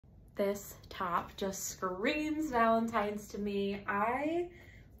this top just screams Valentine's to me. I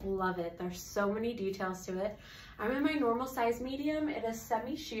love it. There's so many details to it. I'm in my normal size medium. It is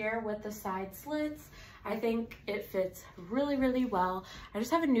semi-sheer with the side slits. I think it fits really, really well. I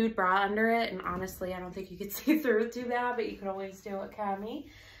just have a nude bra under it, and honestly, I don't think you could see through it too bad, but you could always do it, Cami.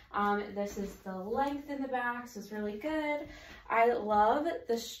 This is the length in the back, so it's really good. I love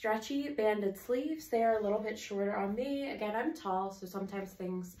the stretchy banded sleeves. They are a little bit shorter on me. Again, I'm tall, so sometimes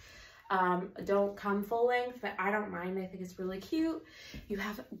things don't come full length, but I don't mind. I think it's really cute. You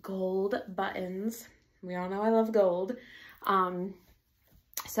have gold buttons. We all know I love gold.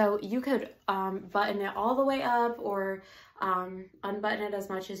 So you could button it all the way up or unbutton it as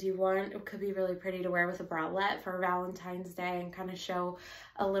much as you want. It could be really pretty to wear with a bralette for Valentine's Day and kind of show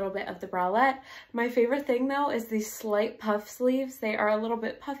a little bit of the bralette. My favorite thing though is these slight puff sleeves. They are a little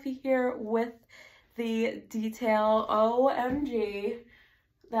bit puffy here with the detail. OMG,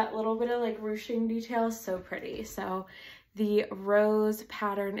 that little bit of like ruching detail is so pretty. So the rose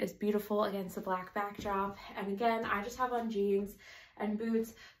pattern is beautiful against the black backdrop. And again, I just have on jeans and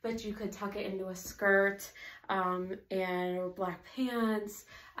boots, but you could tuck it into a skirt and black pants,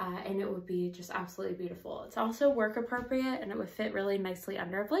 and it would be just absolutely beautiful. It's also work appropriate, and it would fit really nicely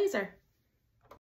under a blazer.